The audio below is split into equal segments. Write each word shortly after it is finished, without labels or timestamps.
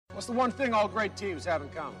What's the one thing all great teams have in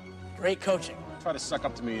common? Great coaching. Try to suck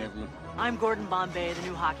up to me, Averman. I'm Gordon Bombay, the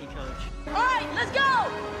new hockey coach. All right, let's go!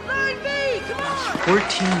 Line B, come on! We're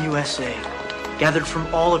Team USA, gathered from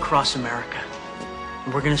all across America.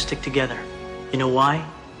 And we're gonna stick together. You know why?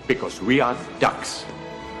 Because we are ducks,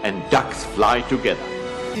 and ducks fly together.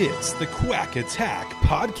 It's the Quack Attack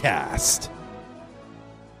Podcast.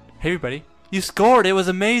 Hey everybody, you scored, it was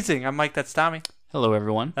amazing. I'm Mike, that's Tommy. Hello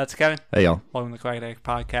everyone. That's Kevin. Hey y'all. Welcome to the Quack Attack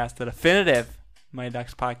Podcast, the definitive Mighty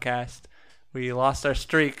Ducks podcast. We lost our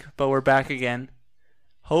streak, but we're back again.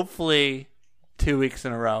 Hopefully 2 weeks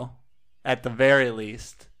in a row, at the very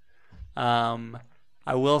least.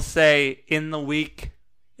 I will say, in the week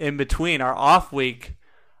in between, our off week,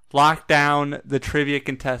 locked down the trivia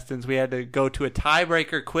contestants. We had to go to a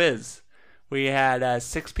tiebreaker quiz. We had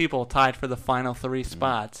 6 people tied for the final 3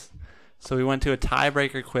 spots. So we went to a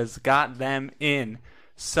tiebreaker quiz, got them in.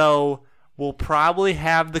 So we'll probably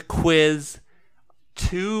have the quiz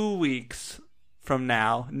 2 weeks from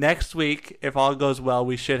now. Next week, if all goes well,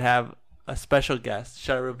 we should have a special guest.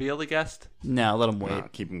 Should I reveal the guest? No, let them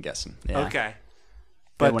wait. Keep them guessing. Yeah. Okay.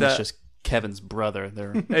 But when it's just Kevin's brother,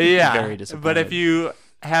 they're yeah, very disappointed. But if you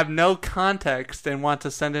have no context and want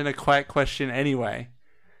to send in a Quack question anyway,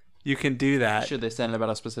 you can do that. Should they send it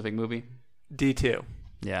about a specific movie? D2.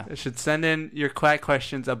 Yeah. You should send in your Quack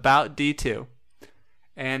questions about D2.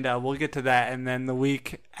 And we'll get to that. And then the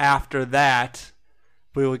week after that,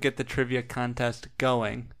 we will get the trivia contest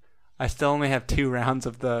going. I still only have 2 rounds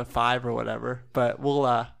of the 5 or whatever, but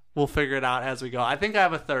we'll figure it out as we go. I think I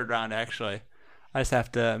have a 3rd round, actually. I just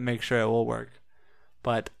have to make sure it will work.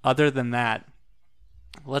 But other than that,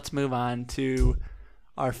 let's move on to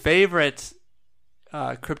our favorite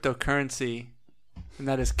cryptocurrency, and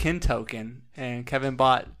that is Kintoken. And Kevin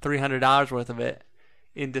bought $300 worth of it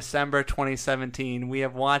in December 2017. We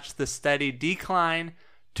have watched the steady decline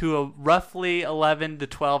to a roughly $11 to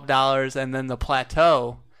 $12, and then the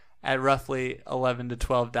plateau at roughly $11 to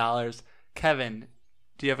 $12. Kevin,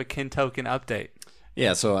 do you have a Kintoken update?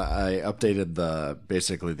 Yeah, so I updated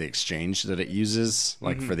basically the exchange that it uses,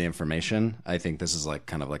 for the information. I think this is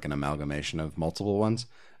kind of an amalgamation of multiple ones.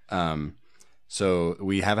 So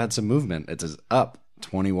we have had some movement. It is up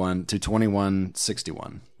 21 to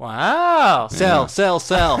 2161. Wow! Sell.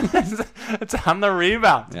 It's on the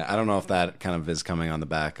rebound. Yeah, I don't know if that kind of is coming on the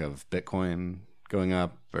back of Bitcoin going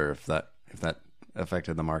up, or if that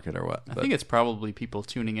affected the market or what. I think it's probably people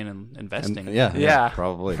tuning in and investing. Yeah,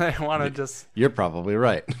 probably. I want to just You're probably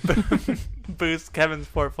right. boost Kevin's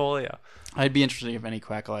portfolio. I'd be interested if any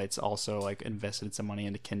Quacklites also invested some money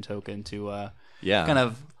into Kintoken to yeah, kind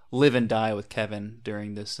of live and die with Kevin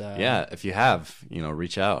during this. Yeah, if you have,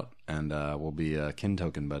 reach out and we'll be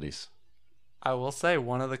Kintoken buddies. I will say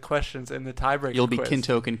one of the questions in the tiebreaker You'll be quiz.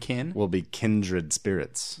 Kintoken kin. We'll be kindred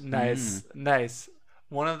spirits. Nice.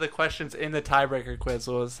 One of the questions in the tiebreaker quiz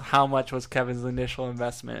was how much was Kevin's initial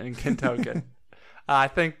investment in Kintoken. I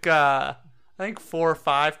think 4 or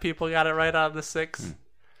 5 people got it right out of the 6.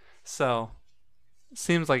 So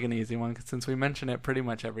seems like an easy one since we mention it pretty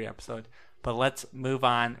much every episode. But let's move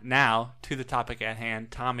on now to the topic at hand.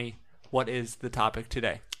 Tommy, what is the topic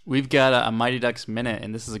today? We've got a Mighty Ducks Minute,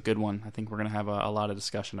 and this is a good one. I think we're going to have a lot of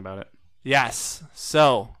discussion about it. Yes.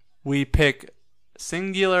 So we pick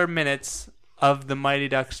singular minutes of the Mighty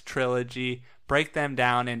Ducks trilogy, break them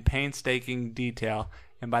down in painstaking detail.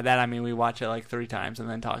 And by that I mean we watch it 3 times and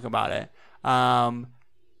then talk about it.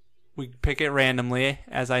 We pick it randomly,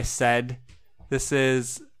 as I said. This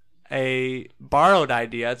is a borrowed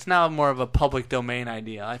idea. It's now more of a public domain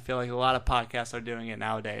idea. I feel like a lot of podcasts are doing it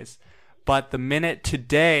nowadays. But the minute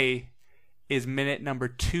today is minute number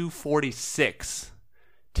 246.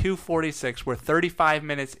 246. We're 35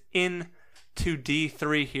 minutes in to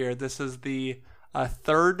D3 here. This is the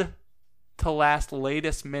 3rd to last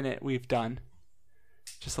latest minute we've done.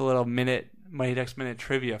 Just a little Mighty Ducks Minute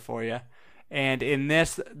trivia for you. And in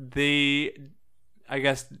this, Eden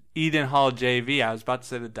Hall JV, I was about to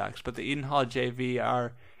say the Ducks, but the Eden Hall JV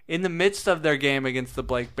are in the midst of their game against the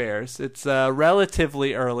Blake Bears. It's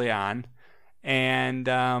relatively early on, and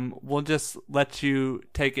we'll just let you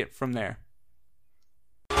take it from there.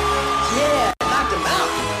 Yeah, knocked him out.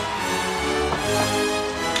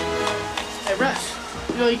 Hey, Russ,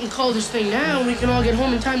 you can call this thing now and we can all get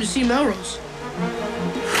home in time to see Melrose.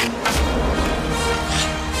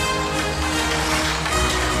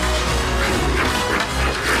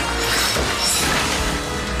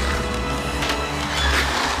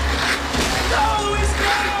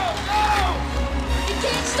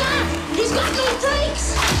 He's got no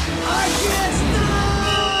brakes! I can't stop!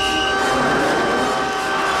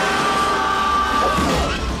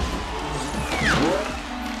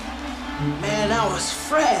 Man, that was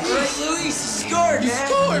fresh. Luis scored, man. You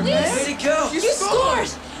scored, man. Way to go. You scored.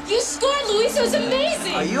 You scored, Luis. It was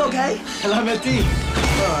amazing. Are you okay? La metí.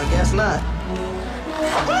 Oh, I guess not.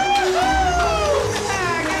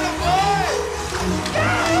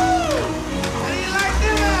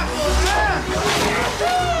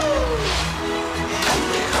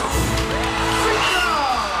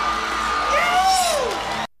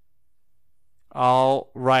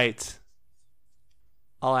 All right.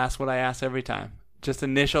 I'll ask what I ask every time. Just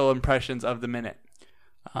initial impressions of the minute.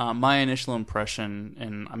 My initial impression,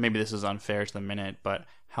 and maybe this is unfair to the minute, but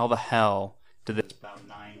how the hell did this about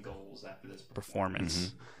 9 goals after this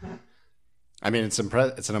performance? Mm-hmm. I mean, it's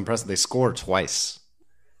an impressive. They score twice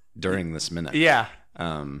during this minute. Yeah.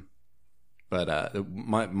 But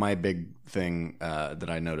my big thing that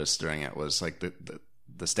I noticed during it was like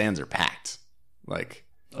the stands are packed. Like,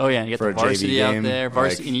 oh yeah, and you get for the a varsity JV out game, there.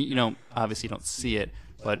 Varsity, like- and you know, obviously you don't see it,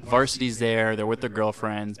 but varsity's there. They're with their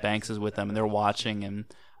girlfriends. Banks is with them, and they're watching. And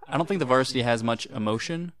I don't think the varsity has much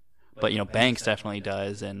emotion, but you know, Banks definitely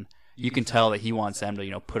does, and you can tell that he wants them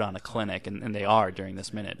to put on a clinic, and they are during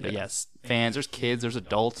this minute. But yes, fans, there's kids, there's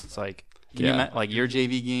adults. It's like, can you imagine, like your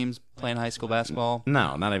JV games playing high school basketball?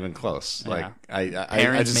 No, not even close. Yeah. Like I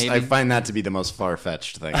Parents, just maybe? I find that to be the most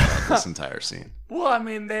far-fetched thing about this entire scene. Well, I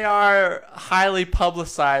mean, they are highly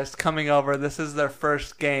publicized coming over. This is their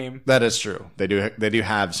first game. That is true. They do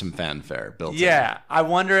have some fanfare built in. Yeah, I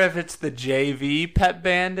wonder if it's the JV pep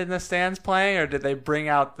band in the stands playing, or did they bring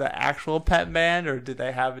out the actual pep band, or did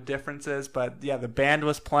they have differences? But yeah, the band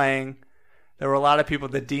was playing. There were a lot of people.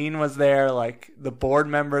 The dean was there. Like, the board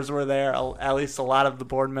members were there, at least a lot of the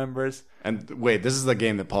board members. And wait, this is the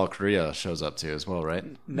game that Paul Correa shows up to as well, right?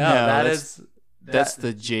 No, that's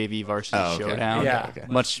the JV varsity okay. showdown. Yeah. Okay.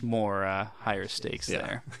 Much more higher stakes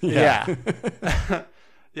there. Yeah.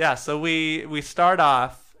 Yeah, so we start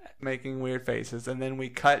off making weird faces, and then we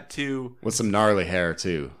cut to... With some gnarly hair,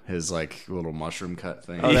 too. His, like, little mushroom cut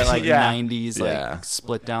thing. Oh, that like Yeah. 90s like Yeah.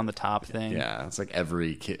 split down the top thing. Yeah, it's like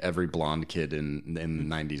every blonde kid in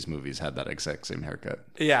 90s movies had that exact same haircut.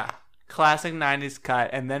 Yeah, classic 90s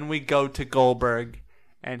cut. And then we go to Goldberg,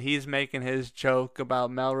 and he's making his joke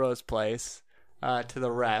about Melrose Place to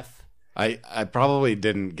the ref. I probably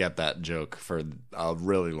didn't get that joke for a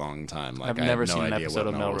really long time. Like, I've I never had no seen an idea episode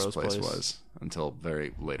what of Melrose Place. was until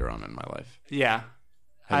very later on in my life. Yeah.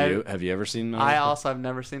 Have you ever seen Melrose I Place? also have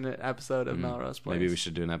never seen an episode of Melrose Place. Maybe we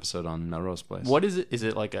should do an episode on Melrose Place. What is it? Is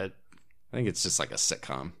it like a... I think it's just like a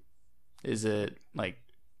sitcom. Is it like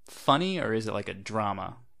funny, or is it like a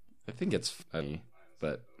drama? I think it's funny,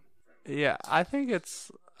 but Yeah, I think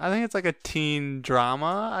it's like a teen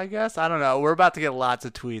drama, I guess. I don't know. We're about to get lots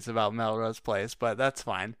of tweets about Melrose Place, but that's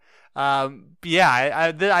fine.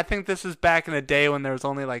 Yeah, I think this is back in the day when there was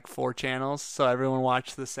only like 4 channels, so everyone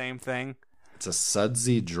watched the same thing. it's a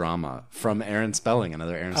sudsy drama from Aaron Spelling,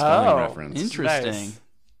 another Aaron Spelling reference. Interesting. Nice.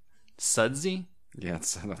 Sudsy? Yeah,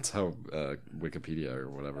 that's how Wikipedia or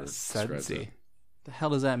whatever describes it. Sudsy. The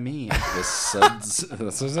hell does that mean? This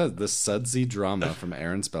sudsy drama from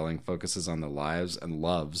Aaron Spelling focuses on the lives and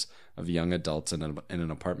loves of young adults in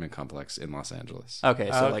an apartment complex in Los Angeles.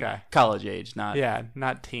 Okay, so Okay. like college age, not... Yeah,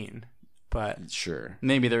 not teen, but Sure.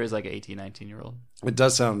 Maybe there is like an 18, 19-year-old. It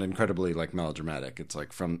does sound incredibly like melodramatic. It's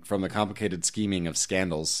like from the complicated scheming of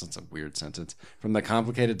scandals. That's a weird sentence. From the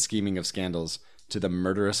complicated scheming of scandals to the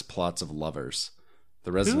murderous plots of lovers.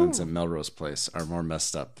 The residents at Melrose Place are more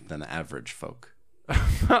messed up than average folk.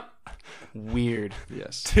 Weird.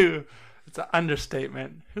 Yes. dude, it's an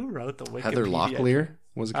understatement. Who wrote the Wikipedia? Heather Locklear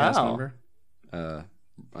was a cast Oh. member.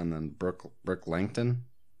 And then Brooke Langton,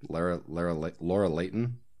 Laura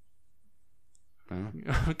Layton.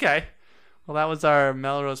 Okay. Well, that was our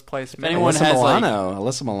Melrose Place. If anyone Alyssa has, like- Milano.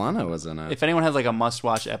 Alyssa Milano was in it. If anyone has like a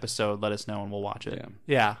must-watch episode, let us know and we'll watch it. Yeah.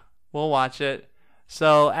 Yeah, we'll watch it.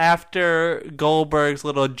 So after Goldberg's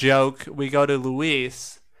little joke, we go to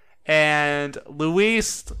Luis, and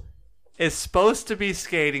Luis is supposed to be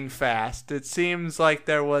skating fast. It seems like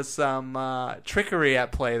there was some trickery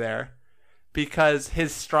at play there, because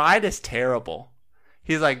his stride is terrible.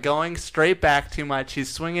 He's like going straight back too much. He's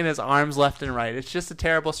swinging his arms left and right. It's just a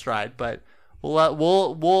terrible stride, but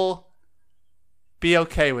we'll be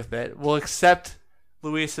okay with it. We'll accept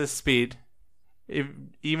Luis's speed.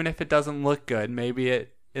 Even if it doesn't look good, maybe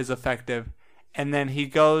it is effective. And then he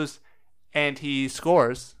goes and he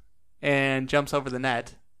scores and jumps over the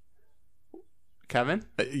net. Kevin?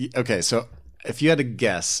 Okay, so if you had to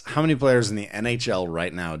guess, how many players in the NHL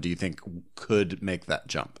right now do you think could make that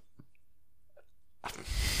jump?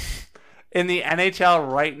 In the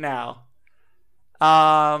NHL right now.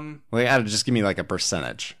 Well, you gotta just give me like a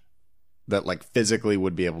percentage. that like physically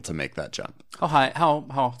would be able to make that jump.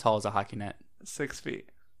 How tall is a hockey net? 6 feet.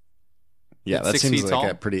 Yeah, It's that 6 seems feet like tall?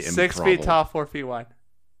 a pretty 6 improbable. feet tall, 4 feet wide.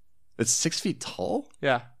 It's 6 feet tall?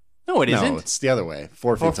 Yeah. No, it No, isn't. it's the other way.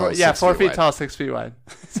 4 feet tall. Yeah, 6 4 feet wide. tall, 6 feet wide.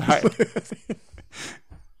 Sorry.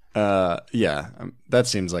 That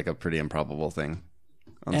seems like a pretty improbable thing.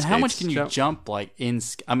 On And how much skates. can you jump like I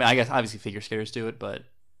mean, I guess obviously figure skaters do it, but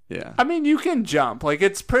Yeah. I mean, you can jump. Like,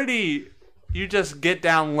 it's pretty. You just get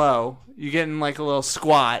down low. You get in like a little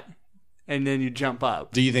squat, and then you jump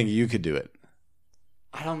up. Do you think you could do it?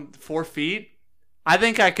 4 feet? I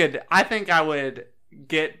think I could. I think I would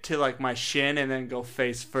get to like my shin and then go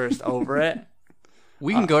face first over it.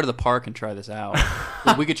 we can go to the park and try this out.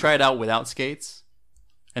 We could try it out without skates,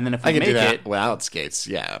 and then if we I could make do that it, without skates.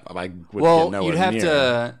 Yeah, I would get well, nowhere you'd have near.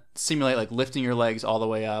 to simulate like lifting your legs all the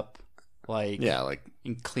way up, like like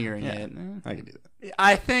and clearing it. I can do that.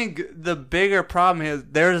 I think the bigger problem is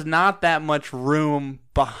there's not that much room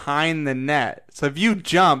behind the net. So if you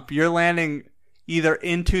jump, you're landing either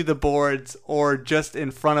into the boards or just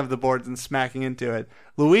in front of the boards and smacking into it.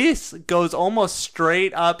 Luis goes almost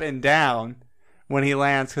straight up and down when he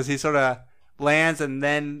lands because he sort of lands and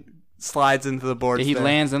then slides into the boards. He there.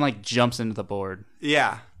 lands and like jumps into the board.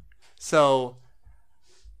 Yeah. So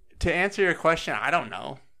to answer your question, I don't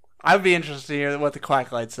know. I would be interested to hear what the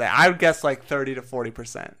quack lights say. I would guess like 30 to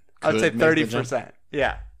 40%. I would say Could make the 30%.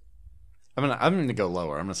 Yeah. I'm gonna go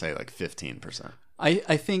lower. I'm gonna say like 15%. I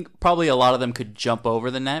think probably a lot of them could jump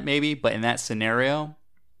over the net, maybe, but in that scenario,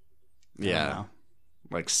 I don't Yeah, know.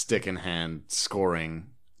 like stick in hand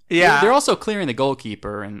scoring. Yeah. They're also clearing the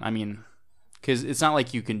goalkeeper, and I mean, because it's not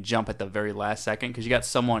like you can jump at the very last second because you got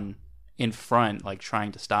someone in front like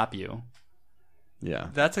trying to stop you. Yeah,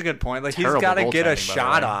 That's a good point. Like, he's Terrible got to get a goaltending, by the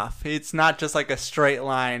shot way. off. It's not just like a straight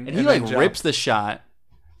line. And he then like jump. rips the shot,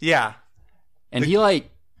 Yeah. and he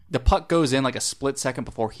like the puck goes in like a split second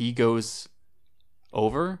before he goes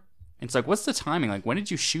over. And it's like, what's the timing? Like, when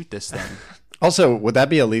did you shoot this thing? Also, would that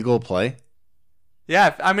be a legal play?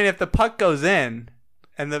 Yeah. If the puck goes in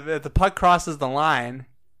and if the puck crosses the line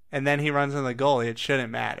and then he runs into the goalie, it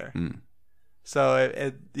shouldn't matter. So,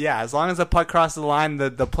 as long as the puck crosses the line,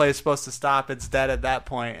 the play is supposed to stop. It's dead at that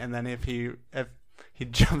point. And then if he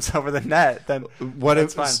jumps over the net, then What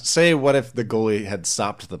that's if fine. what if the goalie had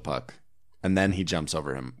stopped the puck and then he jumps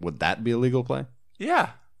over him? Would that be a legal play?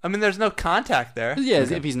 Yeah. I mean, there's no contact there. Yeah,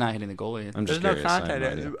 if he's not hitting the goalie. I'm just There's no curious. I have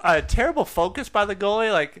contact. no idea. Terrible focus by the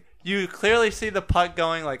goalie. Like, you clearly see the puck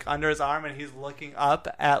going like under his arm, and he's looking up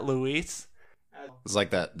at Luis. It's like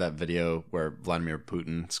that video where Vladimir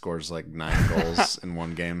Putin scores like 9 goals in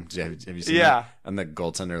one game. Have you seen Yeah. that? And the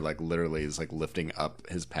goaltender like literally is like lifting up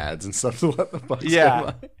his pads and stuff to let the puck Yeah. go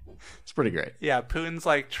by. It's pretty great. Yeah, Putin's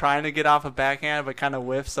like trying to get off a backhand, but kind of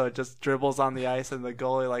whiffs, so it just dribbles on the ice, and the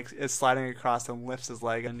goalie like is sliding across and lifts his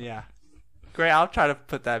leg, and yeah. Great. I'll try to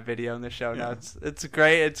put that video in the show notes. It's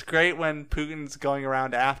great. It's great when Putin's going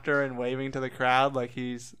around after and waving to the crowd like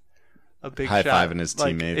he's a big High-fiving shot. his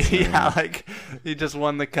Like, teammates. Yeah, like he just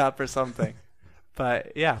won the cup or something.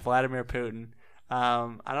 But yeah, Vladimir Putin.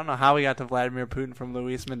 I don't know how we got to Vladimir Putin from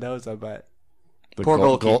Luis Mendoza, but The Poor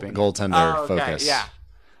goalkeeping. goaltender focus. Yeah.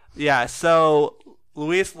 Yeah, so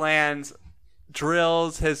Luis lands,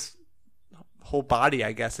 drills his whole body,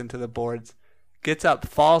 I guess, into the boards, gets up,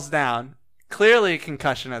 falls down. Clearly a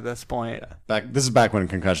concussion at this point. This is back when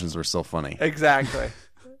concussions were still funny. Exactly.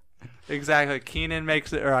 Exactly. Keenan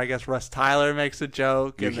makes it, or I guess Russ Tyler makes a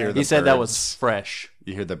joke. You and hear then- the He said that birds. was fresh.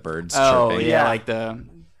 You hear the birds Oh chirping. yeah, Yeah. like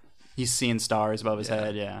he's seeing stars above his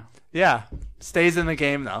head. Yeah. Yeah. Stays in the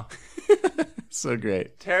game, though. So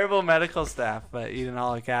great. Terrible medical staff, but Eden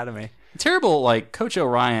Hall Academy. Terrible. Like Coach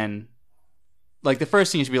O'Ryan. Like the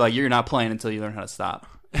first thing you should be like, you're not playing until you learn how to stop.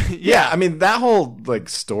 Yeah, I mean that whole like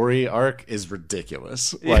story arc is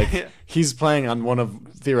ridiculous. Like Yeah. he's playing on one of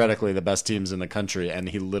theoretically the best teams in the country and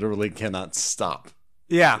he literally cannot stop.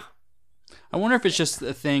 Yeah. I wonder if it's just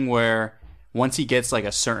a thing where once he gets like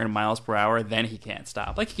a certain miles per hour, then he can't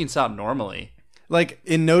stop. Like he can stop normally. Like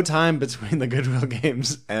in no time between the Goodwill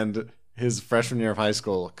games and his freshman year of high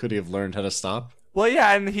school could he have learned how to stop? Well,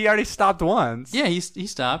 yeah, and he already stopped once. Yeah, he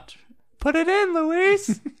stopped. Put it in,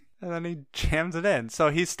 Luis. And then he jams it in. So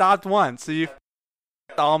he stopped once. So it's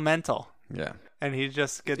all mental. Yeah. And he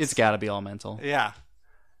just gets. It's got to be all mental. Yeah.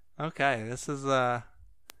 Okay. This is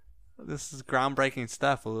groundbreaking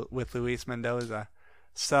stuff with Luis Mendoza.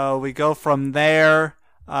 So we go from there.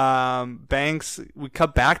 Banks. We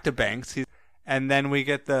cut back to Banks. And then we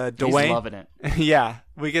get the Dwayne. He's loving it. Yeah.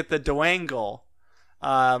 We get the Dwayne goal.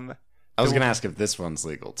 I was going to ask if this one's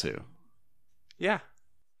legal too. Yeah.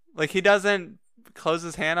 Like he doesn't close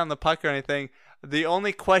his hand on the puck or anything. The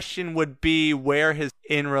only question would be where his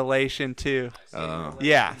in relation to.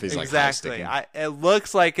 Yeah, if he's, like, exactly. high sticking. It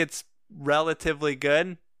looks like it's relatively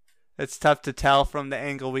good. It's tough to tell from the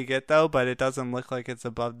angle we get, though, but it doesn't look like it's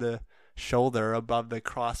above the shoulder, above the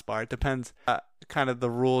crossbar. It depends kind of the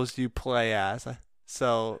rules you play as.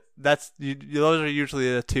 So those are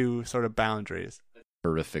usually the two sort of boundaries.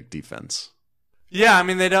 Horrific defense. Yeah, I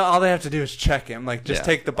mean, all they have to do is check him, like just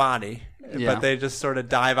take the body, Yeah. but they just sort of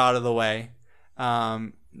dive out of the way.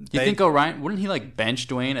 You think Orion wouldn't he like bench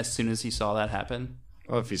Dwayne as soon as he saw that happen?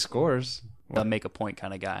 Well, if he scores, The make a point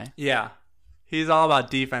kind of guy. Yeah. He's all about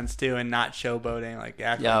defense, too, and not showboating, like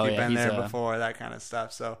act like you've been there before, that kind of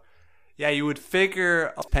stuff. So, yeah, you would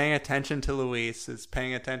figure paying attention to Luis is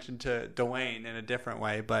paying attention to Dwayne in a different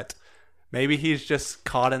way, but maybe he's just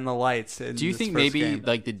caught in the lights. Do you think maybe game.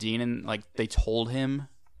 like the dean and like they told him,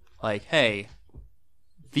 like, hey,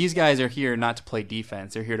 these guys are here not to play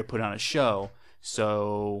defense; they're here to put on a show.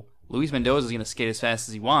 So Luis Mendoza is going to skate as fast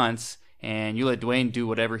as he wants, and you let Dwayne do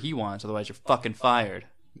whatever he wants. Otherwise, you're fucking fired.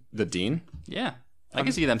 the dean? Yeah, I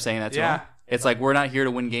can see them saying that to yeah. him. It's like we're not here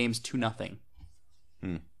to win games 2-0.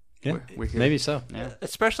 Yeah, We're here. maybe so. Yeah.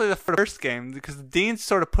 Especially the first game, because the Dean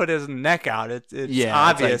sort of put his neck out. It's Yeah,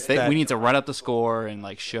 obvious it's like that we need to run up the score and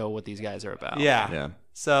like show what these guys are about. Yeah.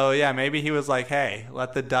 So, yeah, maybe he was like, hey,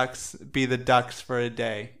 let the Ducks be the Ducks for a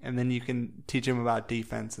day, and then you can teach him about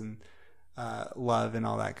defense and love and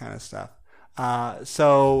all that kind of stuff.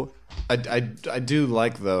 So I do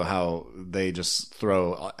like, though, how they just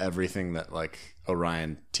throw everything that, like,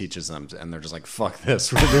 Orion teaches them, and they're just like, fuck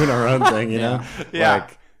this, we're doing our own thing, you know? Yeah.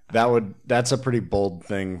 Like, that's a pretty bold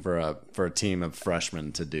thing for a team of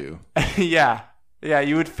freshmen to do. yeah,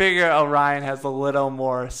 you would figure Orion has a little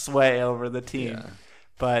more sway over the team. Yeah.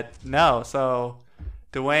 But no, so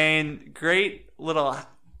Dwayne, great little,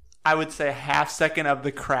 I would say, half second of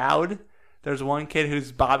the crowd. There's one kid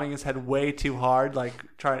who's bobbing his head way too hard, like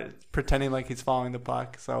pretending like he's following the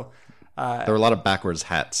puck. So There were a lot of backwards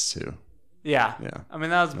hats, too. yeah. Yeah. I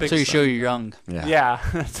mean, that was big. So you stuff. show you're young. Yeah.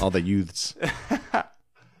 All the youths.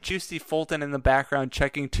 Juicy Fulton in the background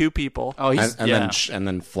checking two people. Oh, he's and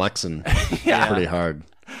then flexing pretty hard.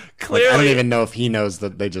 Clearly, Like, I don't even know if he knows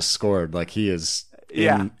that they just scored. Like, he is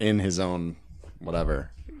in his own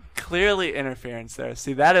whatever. clearly interference there.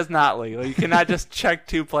 See, that is not legal. You cannot just check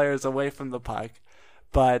two players away from the puck,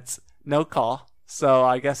 but no call. So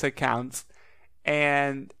I guess it counts.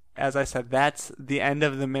 And as I said, that's the end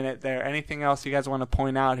of the minute there. Anything else you guys want to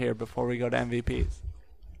point out here before we go to MVPs?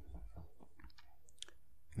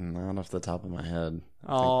 Not off the top of my head.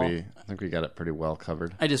 Oh. I think we got it pretty well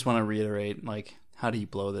covered. I just want to reiterate, like, how do you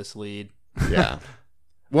blow this lead? Yeah.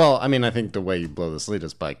 Well, I mean, I think the way you blow this lead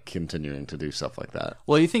is by continuing to do stuff like that.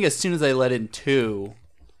 Well, you think as soon as they let in 2,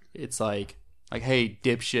 it's like, hey,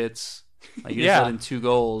 dipshits, like you just let in 2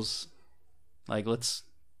 goals, like let's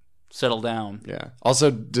settle down. Yeah. Also,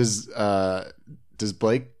 does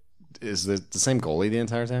Blake is the same goalie the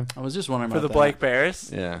entire time? I was just wondering For about the that. Blake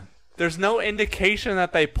Bears? Yeah. There's no indication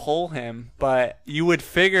that they pull him, but you would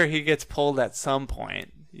figure he gets pulled at some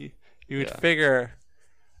point. You would figure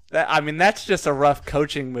that. I mean, that's just a rough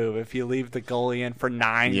coaching move if you leave the goalie in for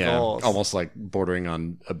 9 goals. Almost like bordering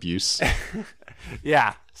on abuse.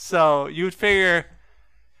 Yeah. So you would figure.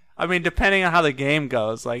 I mean, depending on how the game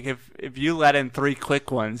goes, like if you let in 3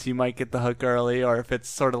 quick ones, you might get the hook early, or if it's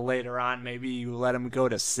sort of later on, maybe you let him go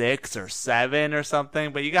to 6 or 7 or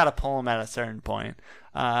something. But you got to pull him at a certain point.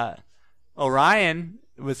 Orion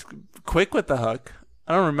was quick with the hook.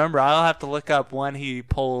 I don't remember. I'll have to look up when he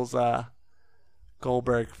pulls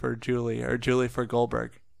Goldberg for Julie or Julie for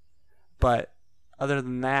Goldberg. But other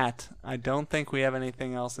than that, I don't think we have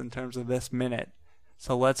anything else in terms of this minute.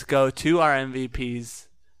 So let's go to our MVPs.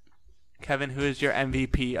 Kevin, who is your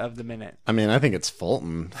MVP of the minute? I mean, I think it's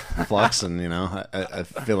Fulton flexing. You know, I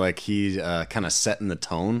feel like he kind of setting the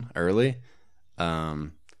tone early.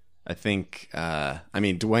 I think, I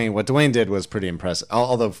mean, what Dwayne did was pretty impressive.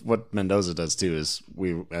 Although what Mendoza does too is,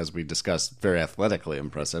 as we discussed, very athletically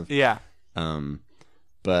impressive. Yeah.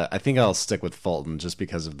 But I think I'll stick with Fulton just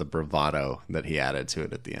because of the bravado that he added to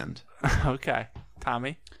it at the end. Okay.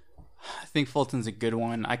 Tommy? I think Fulton's a good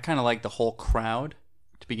one. I kind of like the whole crowd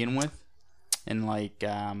to begin with. And like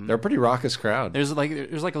they're a pretty raucous crowd. There's like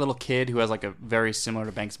a little kid who has like a very similar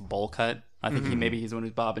to Banks bowl cut. I think he's the one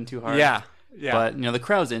who's bobbing too hard. Yeah. But the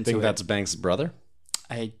crowd's into it. Think that's Banks' brother?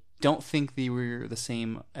 I don't think they were the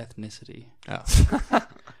same ethnicity. Oh.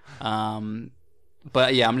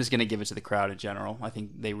 But yeah, I'm just gonna give it to the crowd in general. I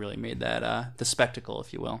think they really made that the spectacle,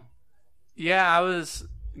 if you will. Yeah, I was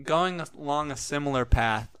going along a similar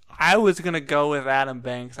path. I was gonna go with Adam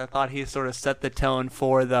Banks. I thought he sort of set the tone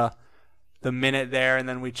for the the minute there, and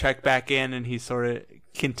then we check back in, and he sort of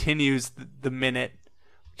continues the minute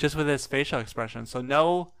just with his facial expression. So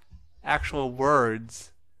no actual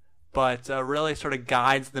words, but really sort of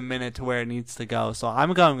guides the minute to where it needs to go. So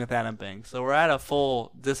I'm going with Adam Banks. So we're at a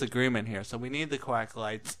full disagreement here. So we need the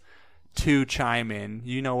Quacklights to chime in.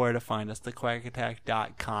 You know where to find us,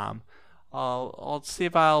 thequackattack.com. I'll see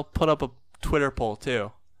if I'll put up a Twitter poll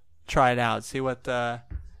too. Try it out. See what the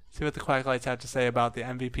Quacklights have to say about the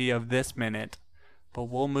MVP of this minute. But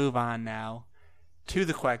we'll move on now to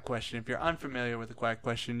the Quack Question. If you're unfamiliar with the Quack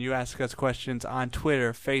Question, you ask us questions on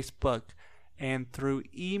Twitter, Facebook, and through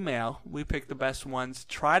email. We pick the best ones,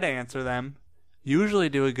 try to answer them, usually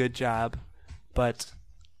do a good job, but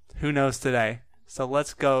who knows today. So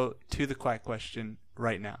let's go to the Quack Question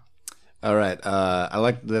right now. All right. I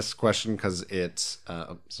like this question because it's...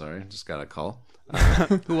 sorry, just got a call.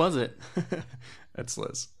 Who was it? It's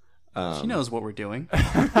Liz. She knows what we're doing.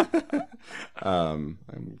 I'm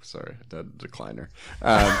sorry, the decliner.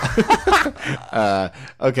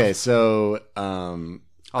 Okay, so I'll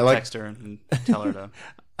text her and tell her to.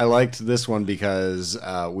 I liked this one because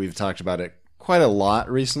we've talked about it quite a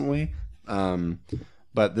lot recently.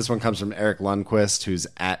 But this one comes from Eric Lundquist, who's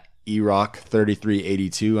at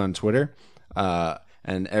erock3382 on Twitter.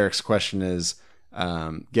 And Eric's question is,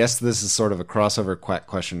 guess this is sort of a crossover Quack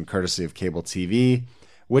question courtesy of cable TV.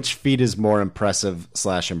 Which feat is more impressive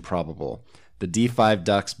 / improbable? The D5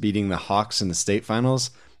 Ducks beating the Hawks in the state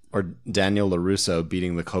finals, or Daniel LaRusso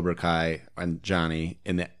beating the Cobra Kai and Johnny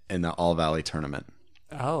in the All Valley tournament?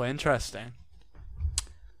 Oh, interesting.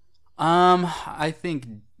 I think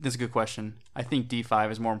that's a good question. I think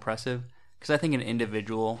D5 is more impressive because I think an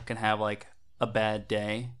individual can have like a bad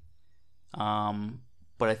day,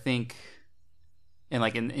 but I think in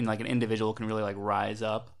an individual can really like rise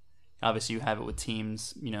up. Obviously, you have it with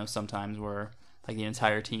teams, sometimes where like the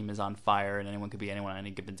entire team is on fire and anyone could be anyone on any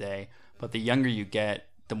given day. But the younger you get,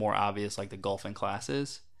 the more obvious like the golfing class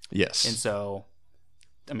is. Yes. And so,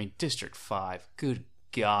 I mean, District 5, good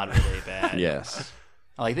God, were they bad? Yes.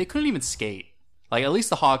 Like, they couldn't even skate. Like, at least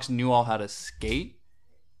the Hawks knew all how to skate.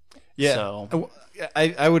 Yeah. So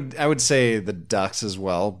I would say the Ducks as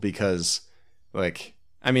well because, like,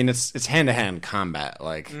 I mean, it's hand-to-hand combat.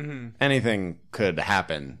 Like, anything could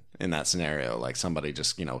happen in that scenario. Like, somebody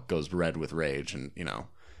just, goes red with rage and,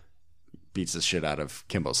 beats the shit out of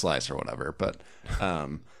Kimbo Slice or whatever. But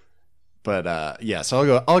yeah,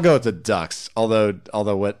 so I'll go with the Ducks. Although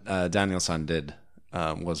what Danielson did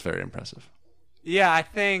was very impressive. Yeah, I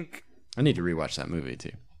think I need to rewatch that movie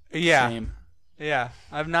too. Yeah. Same. Yeah,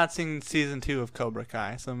 I've not seen season 2 of Cobra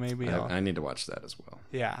Kai, so maybe I need to watch that as well.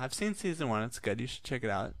 Yeah, I've seen season 1. It's good. You should check it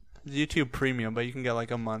out. It's YouTube Premium, but you can get like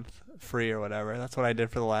a month free or whatever. That's what I did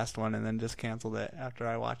for the last one, and then just canceled it after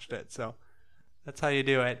I watched it. So that's how you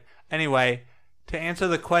do it. Anyway, to answer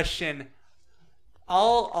the question,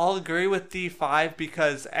 I'll agree with D5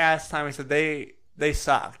 because as Tommy said, they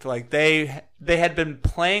sucked. Like they had been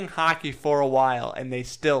playing hockey for a while and they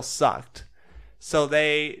still sucked. So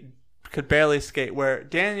they could barely skate. Where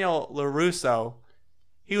Daniel LaRusso,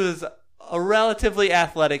 he was a relatively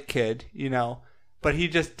athletic kid, but he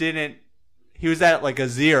just didn't. He was at like a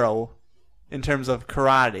 0 in terms of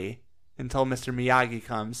karate until Mr. Miyagi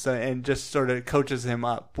comes and just sort of coaches him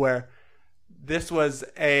up. Where this was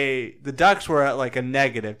the Ducks were at like a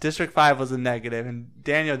negative. District 5 was a negative, and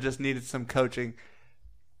Daniel just needed some coaching.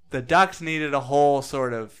 The Ducks needed a whole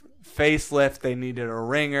sort of facelift. They needed a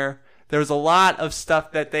ringer. There was a lot of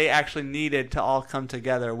stuff that they actually needed to all come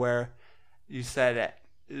together where you said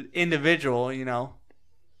individual, he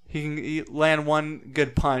can land one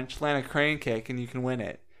good punch, land a crane kick, and you can win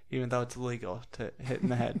it, even though it's illegal to hit in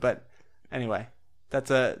the head. But anyway,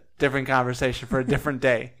 that's a different conversation for a different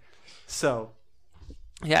day. So,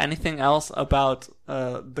 yeah, anything else about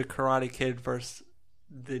the Karate Kid versus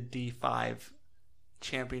the D5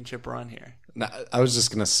 championship run here? No, I was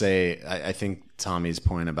just gonna say, I think Tommy's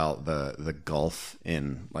point about the gulf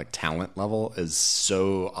in like talent level is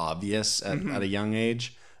so obvious at a young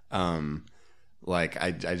age. Like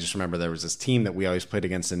I just remember there was this team that we always played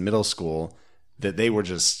against in middle school that they were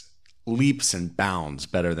just leaps and bounds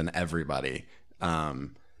better than everybody.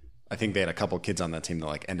 I think they had a couple kids on that team that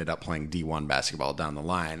like ended up playing D1 basketball down the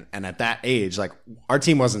line. And at that age, like our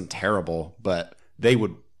team wasn't terrible, but they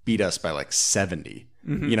would beat us by like 70.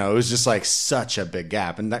 It was just like such a big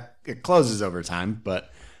gap, and that it closes over time.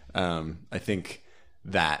 But I think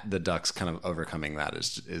that the Ducks kind of overcoming that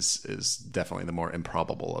is definitely the more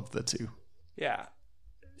improbable of the two. Yeah.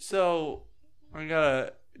 So I'm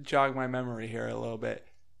gonna jog my memory here a little bit.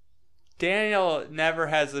 Daniel never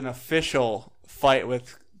has an official fight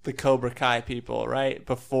with the Cobra Kai people, right?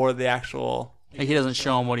 Before the actual Like he doesn't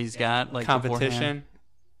show him what he's got, like competition.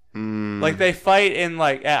 beforehand. Like they fight in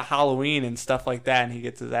like at Halloween and stuff like that, and he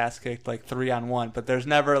gets his ass kicked like 3-on-1. But there's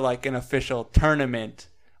never like an official tournament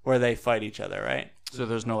where they fight each other, right? So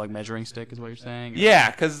there's no like measuring stick, is what you're saying?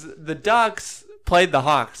 Yeah, because the Ducks played the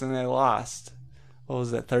Hawks and they lost. What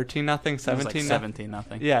was it? 13-0, 17-0?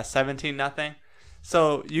 17-0. Yeah, 17-0.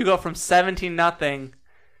 So you go from 17-0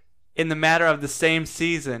 in the matter of the same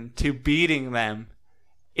season to beating them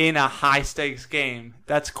in a high stakes game.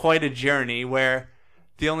 That's quite a journey. Where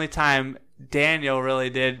the only time Daniel really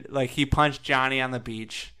did, like, he punched Johnny on the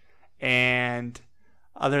beach, and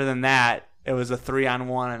other than that, it was a 3-on-1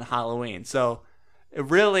 on Halloween. So it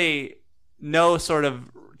really no sort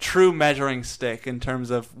of true measuring stick in terms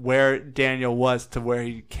of where Daniel was to where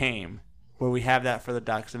he came, where we have that for the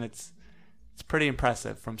Ducks, and it's pretty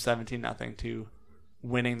impressive from 17-0 to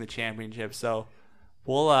winning the championship. So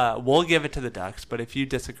we'll give it to the Ducks, but if you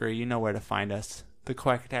disagree, you know where to find us.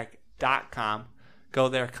 TheQuackAttack.com. Go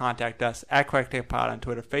there, contact us at QuackAttackPod on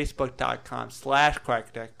Twitter,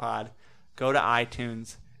 Facebook.com/QuackAttackPod. Go to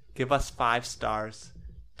iTunes, give us 5 stars,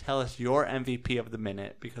 tell us your MVP of the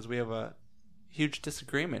minute, because we have a huge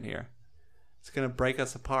disagreement here. It's going to break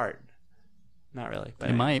us apart. Not really.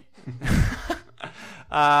 But It might.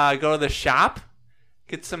 Go to the shop,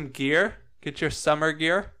 get some gear, get your summer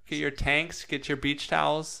gear, get your tanks, get your beach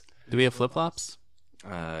towels. Do we have flip-flops?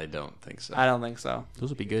 I don't think so. I don't think so. Those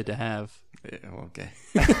would be good to have. Yeah, okay.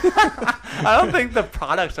 I don't think the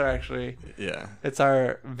products are actually. Yeah. It's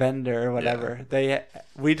our vendor or whatever.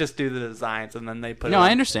 We just do the designs and then they put. No, it I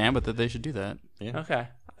on. understand, but that they should do that. Yeah. Okay.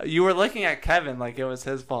 You were looking at Kevin like it was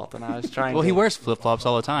his fault, and I was trying. Well, to... he wears flip-flops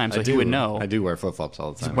all the time, so he would know. I do wear flip-flops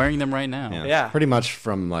all the time. He's wearing them right now. Yeah. Pretty much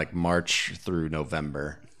from like March through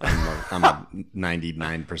November. I'm a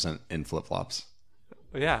 99% in flip-flops.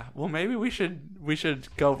 Yeah. Well, maybe we should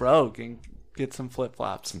go rogue and get some flip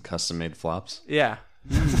flops. Some custom-made flops. Yeah.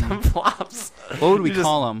 Some flops. What would we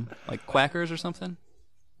call them? Like quackers or something?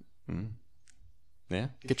 Yeah.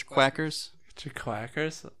 Get your quackers. Get your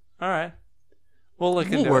quackers. All right. We'll look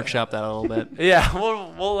into We'll workshop that a little bit. Yeah,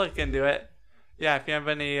 we'll look into it. Yeah, if you have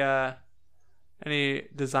any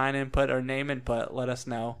design input or name input, let us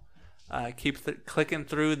know. Keep clicking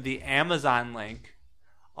through the Amazon link.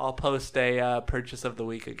 I'll post a purchase of the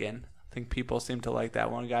week again. I think people seem to like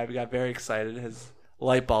that one guy. We got very excited. His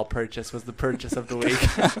light bulb purchase was the purchase of the week.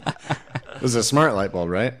 It was a smart light bulb,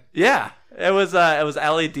 right? Yeah, it was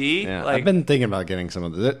LED. Yeah, like, I've been thinking about getting some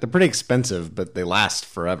of them. They're pretty expensive, but they last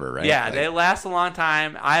forever, right? Yeah, Like, they last a long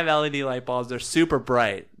time. I have LED light bulbs. They're super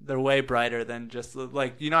bright. They're way brighter than just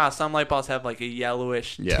like, you know how some light bulbs have like a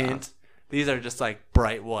yellowish tint? These are just like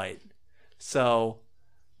bright white. So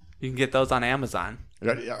you can get those on Amazon.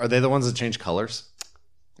 Are they the ones that change colors?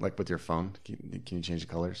 Like with your phone? Can you change the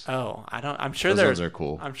colors? Oh, I don't. I'm sure those ones are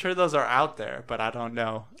cool. I'm sure those are out there, but I don't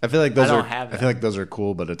know. I feel like those I are. don't have I them. feel like those are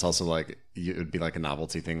cool, but it's also like it would be like a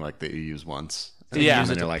novelty thing, like that you use once. Yeah. Use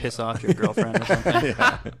it And to you're like, piss off your girlfriend or something.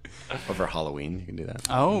 yeah. Over Halloween, you can do that.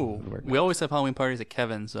 Oh, we always have Halloween parties at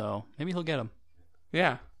Kevin, so maybe he'll get them.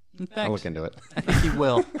 Yeah. In fact, I'll look into it. I think he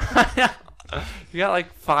will. You got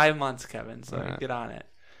like 5 months, Kevin, so Right. get on it.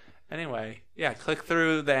 Anyway, yeah, click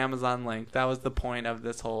through the Amazon link. That was the point of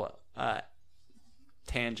this whole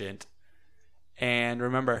tangent. And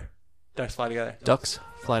remember, ducks fly together. Ducks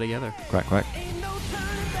fly together. Quack, quack. Ain't no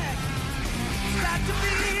turning back. Got to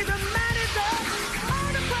be